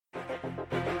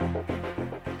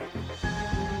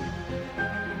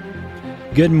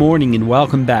Good morning and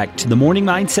welcome back to the Morning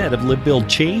Mindset of Live, Build,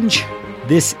 Change.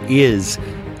 This is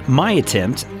my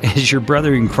attempt as your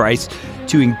brother in Christ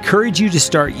to encourage you to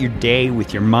start your day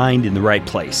with your mind in the right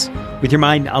place, with your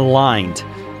mind aligned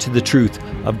to the truth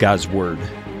of God's Word.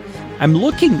 I'm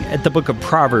looking at the book of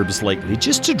Proverbs lately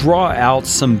just to draw out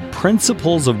some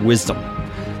principles of wisdom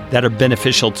that are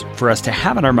beneficial for us to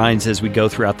have in our minds as we go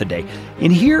throughout the day.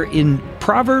 And here in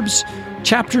Proverbs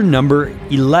chapter number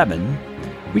 11,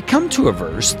 we come to a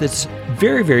verse that's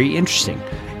very, very interesting.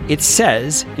 It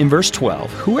says in verse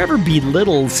 12, "Whoever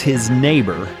belittles his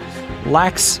neighbor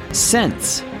lacks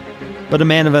sense, but a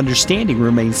man of understanding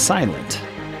remains silent."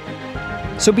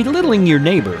 So belittling your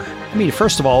neighbor,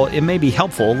 first of all, it may be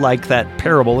helpful, like that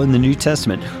parable in the New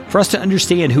Testament, for us to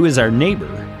understand who is our neighbor.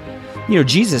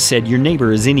 Jesus said your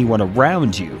neighbor is anyone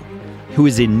around you who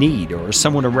is in need, or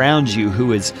someone around you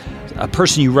who is a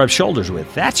person you rub shoulders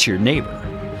with. That's your neighbor.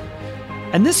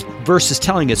 And this verse is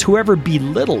telling us whoever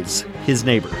belittles his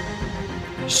neighbor,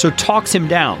 so talks him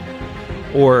down,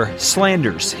 or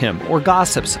slanders him, or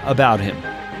gossips about him,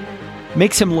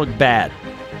 makes him look bad.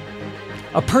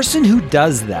 A person who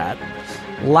does that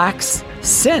lacks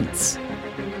sense,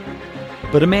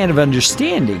 but a man of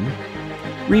understanding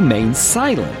remains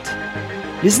silent.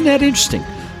 Isn't that interesting?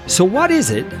 So what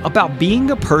is it about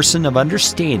being a person of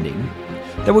understanding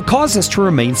that would cause us to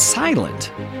remain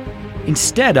silent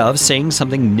instead of saying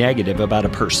something negative about a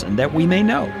person that we may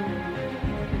know?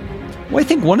 Well, I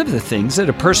think one of the things that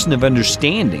a person of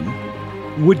understanding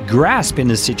would grasp in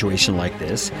a situation like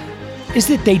this is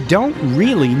that they don't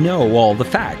really know all the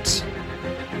facts.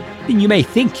 And you may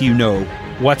think you know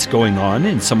what's going on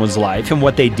in someone's life and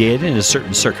what they did in a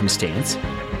certain circumstance,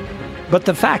 but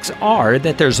the facts are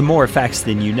that there's more facts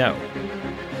than you know.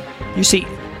 You see,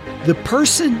 the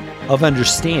person of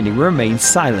understanding remains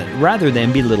silent rather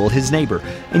than belittle his neighbor.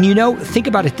 And think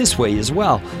about it this way as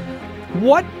well.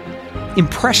 What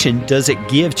impression does it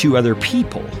give to other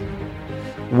people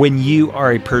when you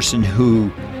are a person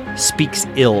who speaks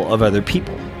ill of other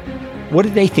people? What do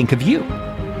they think of you?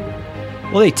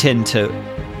 Well, they tend to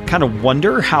kind of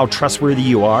wonder how trustworthy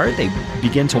you are. They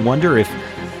begin to wonder if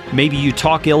maybe you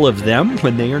talk ill of them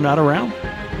when they are not around.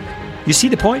 You see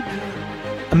the point?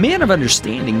 A man of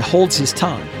understanding holds his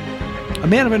tongue. A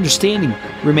man of understanding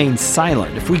remains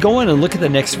silent. If we go on and look at the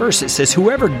next verse, it says,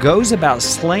 "Whoever goes about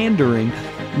slandering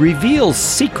reveals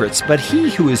secrets, but he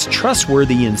who is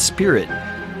trustworthy in spirit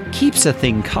keeps a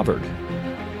thing covered."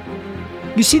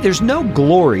 You see, there's no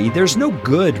glory, there's no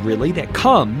good really that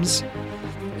comes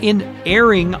in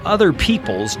airing other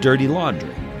people's dirty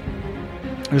laundry.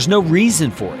 There's no reason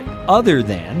for it other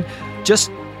than just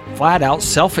flat out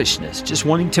selfishness, just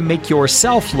wanting to make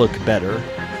yourself look better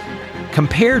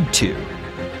compared to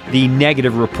the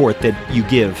negative report that you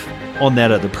give on that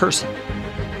other person.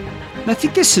 And I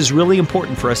think this is really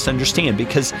important for us to understand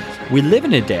because we live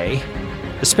in a day,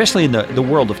 especially in the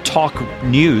world of talk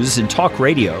news and talk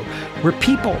radio, where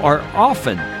people are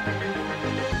often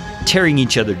tearing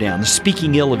each other down,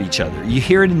 speaking ill of each other. You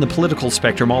hear it in the political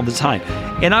spectrum all the time.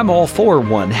 And I'm all for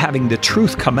having the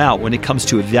truth come out when it comes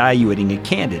to evaluating a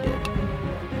candidate.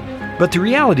 But the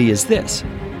reality is this.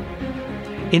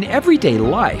 In everyday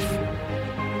life,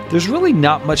 there's really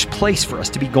not much place for us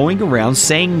to be going around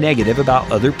saying negative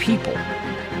about other people.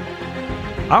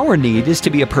 Our need is to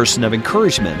be a person of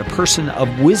encouragement, a person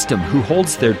of wisdom who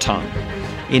holds their tongue,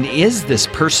 and is this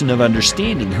person of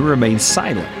understanding who remains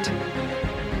silent.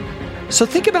 So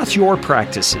think about your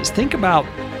practices. Think about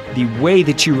the way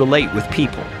that you relate with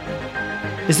people.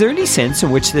 Is there any sense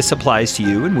in which this applies to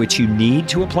you, in which you need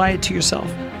to apply it to yourself?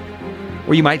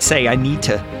 Or you might say, I need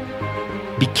to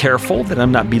be careful that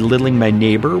I'm not belittling my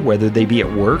neighbor, whether they be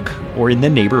at work or in the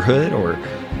neighborhood or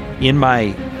in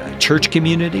my church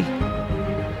community.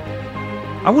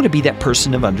 I want to be that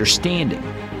person of understanding.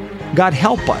 God,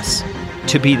 help us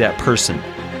to be that person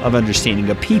of understanding,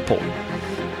 of people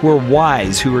who are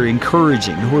wise, who are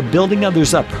encouraging, who are building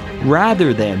others up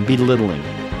rather than belittling,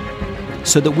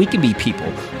 so that we can be people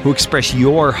who express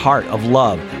your heart of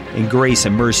love and grace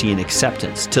and mercy and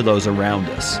acceptance to those around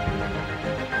us.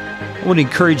 I want to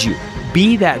encourage you,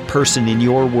 be that person in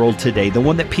your world today, the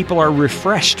one that people are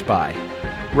refreshed by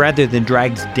rather than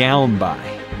dragged down by.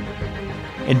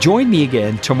 And join me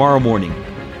again tomorrow morning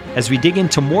as we dig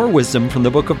into more wisdom from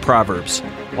the book of Proverbs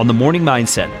on the Morning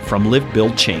Mindset from Live,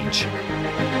 Build, Change.